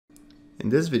In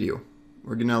this video,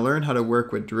 we're going to learn how to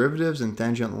work with derivatives and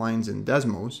tangent lines in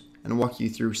Desmos and walk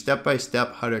you through step by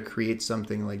step how to create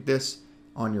something like this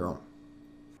on your own.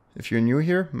 If you're new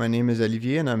here, my name is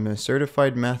Olivier and I'm a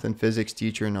certified math and physics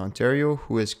teacher in Ontario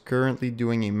who is currently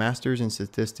doing a master's in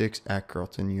statistics at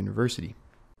Carleton University.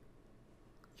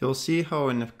 You'll see how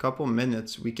in a couple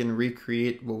minutes we can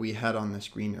recreate what we had on the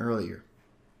screen earlier.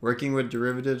 Working with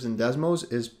derivatives in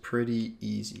Desmos is pretty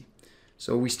easy.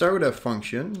 So we start with a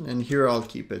function, and here I'll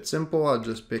keep it simple. I'll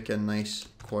just pick a nice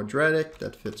quadratic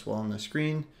that fits well on the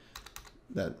screen.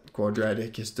 That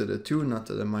quadratic is to the 2, not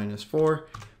to the -4.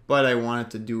 But I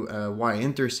wanted to do a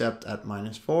y-intercept at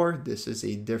 -4. This is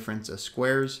a difference of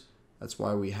squares. That's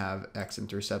why we have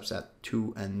x-intercepts at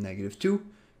 2 and -2.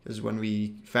 Because when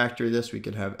we factor this, we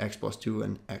could have x plus 2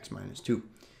 and x minus 2.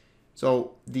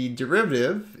 So the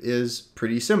derivative is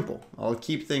pretty simple. I'll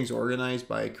keep things organized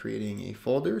by creating a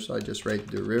folder. So I just write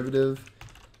derivative.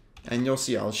 And you'll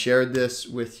see I'll share this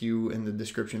with you in the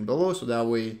description below. So that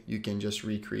way you can just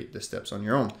recreate the steps on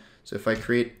your own. So if I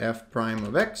create f prime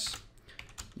of x,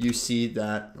 you see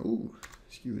that,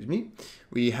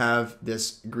 we have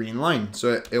this green line.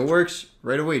 So it works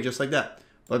right away just like that.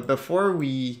 But before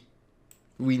we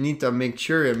need to make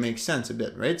sure it makes sense a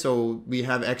bit, right? So we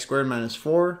have x squared minus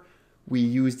 4. We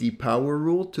use the power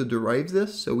rule to derive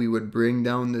this. So we would bring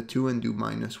down the 2 and do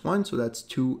 -1. So that's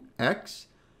 2x.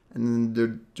 And then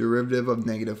the derivative of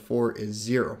 -4 is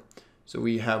 0. So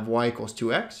we have y equals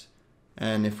 2x.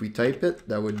 And if we type it,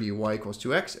 that would be y equals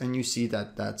 2x. And you see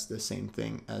that that's the same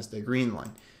thing as the green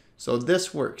line. So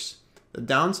this works. The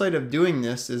downside of doing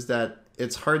this is that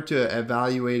it's hard to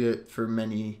evaluate it for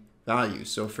many values.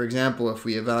 So for example, if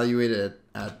we evaluate it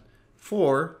at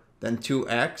 4, then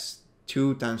 2x,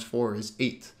 2 times 4 is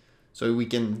 8. So we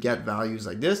can get values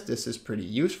like this. This is pretty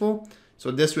useful.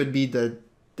 So this would be the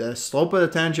slope of the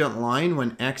tangent line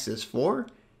when x is 4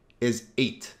 is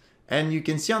 8. And you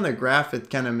can see on the graph, it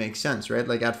kind of makes sense, right?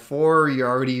 Like at 4, you're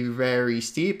already very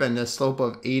steep and the slope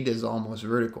of 8 is almost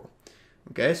vertical.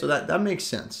 Okay, so that makes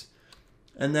sense.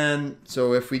 And then,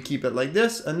 so if we keep it like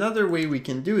this, another way we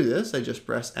can do this, I just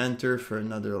press enter for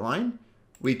another line.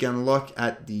 We can look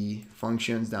at the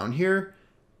functions down here.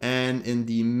 And in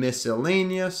the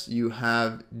miscellaneous, you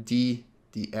have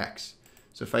dx.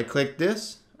 So if I click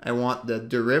this, I want the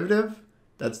derivative.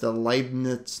 That's the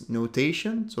Leibniz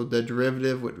notation. So the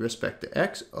derivative with respect to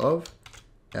x of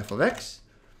f of x.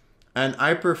 And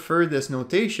I prefer this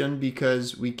notation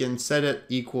because we can set it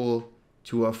equal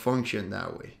to a function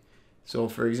that way. So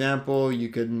for example, you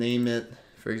could name it,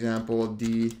 for example,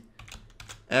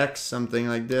 dx, something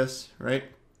like this, right?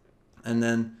 And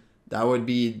then that would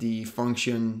be the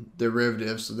function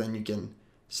derivative. So then you can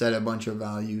set a bunch of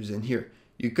values in here.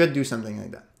 You could do something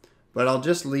like that. But I'll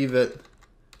just leave it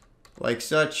like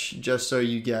such, just so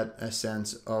you get a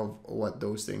sense of what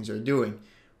those things are doing.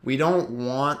 We don't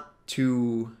want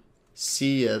to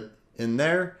see it in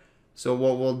there. So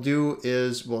what we'll do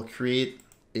is we'll create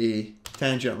a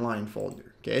tangent line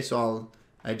folder. Okay, so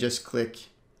I just click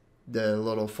the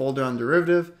little folder on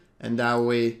derivative, and that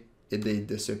way they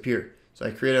disappear. So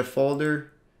I create a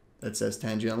folder that says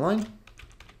tangent line.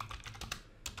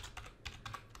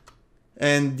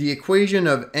 And the equation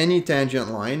of any tangent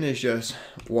line is just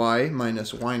y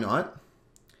minus y naught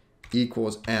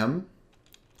equals m.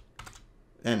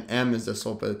 And m is the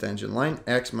slope of the tangent line,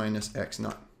 x minus x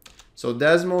naught. So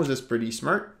Desmos is pretty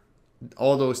smart.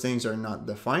 All those things are not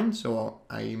defined, so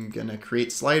I'm going to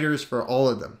create sliders for all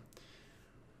of them.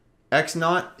 X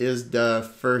naught is the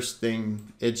first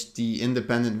thing. It's the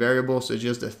independent variable, so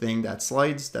just the thing that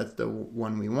slides. That's the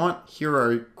one we want. Here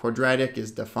our quadratic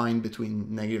is defined between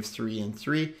 -3 and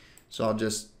 3, so I'll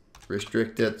just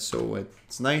restrict it so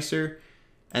it's nicer.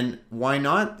 And y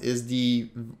naught is the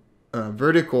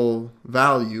vertical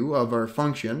value of our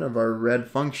function, of our red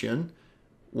function,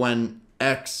 when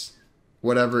x,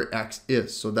 whatever x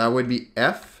is. So that would be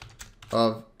f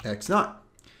of x naught.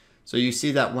 So you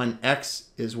see that when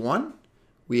x is 1,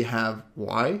 we have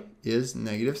y is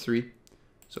 -3.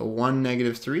 So 1,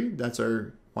 -3, that's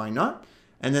our y naught.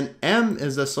 And then m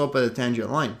is the slope of the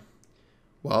tangent line.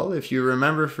 Well, if you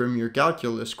remember from your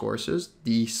calculus courses,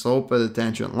 the slope of the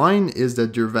tangent line is the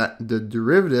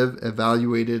derivative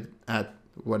evaluated at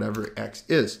whatever x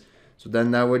is. So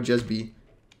then that would just be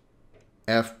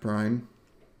f prime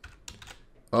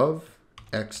of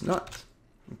x naught.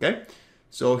 Okay?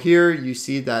 So here you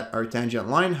see that our tangent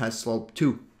line has slope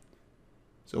 2.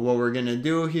 So what we're going to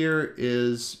do here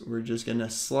is we're just going to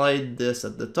slide this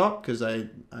at the top because I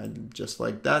just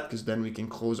like that, because then we can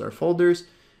close our folders.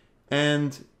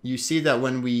 And you see that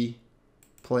when we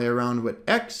play around with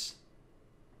x,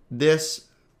 this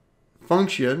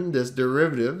function, this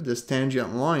derivative, this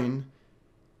tangent line,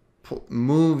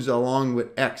 moves along with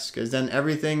x, because then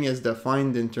everything is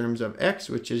defined in terms of x,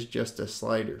 which is just a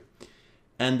slider.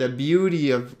 And the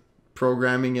beauty of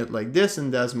programming it like this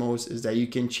in Desmos is that you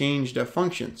can change the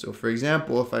function. So for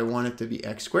example, if I want it to be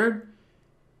x squared,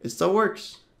 it still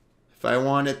works. If I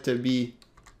want it to be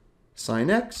sine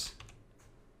x,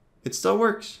 it still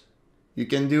works. You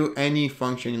can do any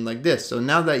function like this. So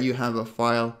now that you have a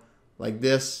file like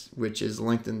this, which is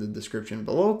linked in the description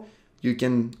below, you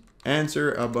can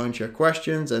answer a bunch of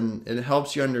questions, and it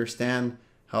helps you understand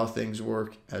how things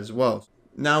work as well.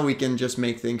 Now we can just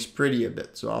make things pretty a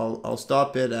bit. So I'll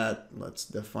stop it at, let's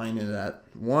define it at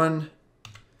 1,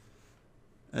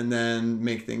 and then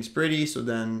make things pretty. So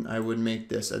then I would make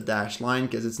this a dashed line,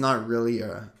 because it's not really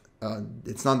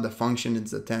it's not the function,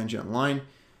 it's the tangent line.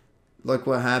 Look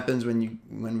what happens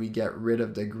when we get rid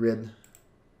of the grid.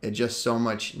 It's just so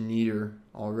much neater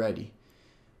already.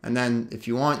 And then if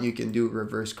you want, you can do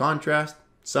reverse contrast.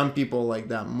 Some people like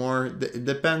that more. It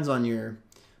depends on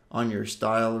your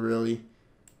style really.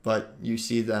 But you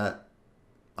see that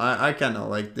I kind of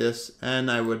like this,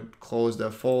 and I would close the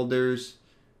folders,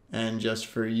 and just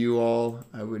for you all,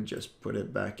 I would just put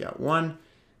it back at 1,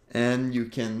 and you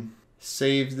can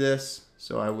save this.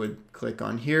 So I would click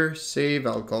on here, save,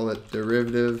 I'll call it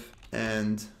derivative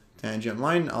and tangent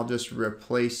line. I'll just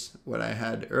replace what I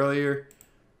had earlier.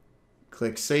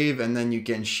 Click save, and then you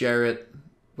can share it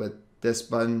with this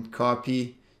button,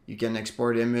 copy. You can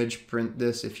export image, print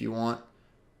this if you want,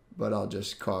 but I'll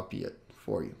just copy it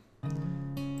for you.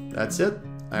 That's it.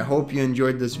 I hope you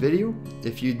enjoyed this video.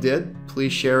 If you did,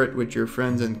 please share it with your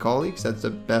friends and colleagues. That's the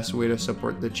best way to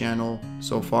support the channel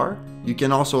so far. You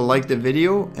can also like the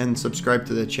video and subscribe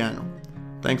to the channel.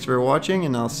 Thanks for watching,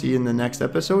 and I'll see you in the next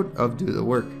episode of Do the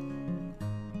Work.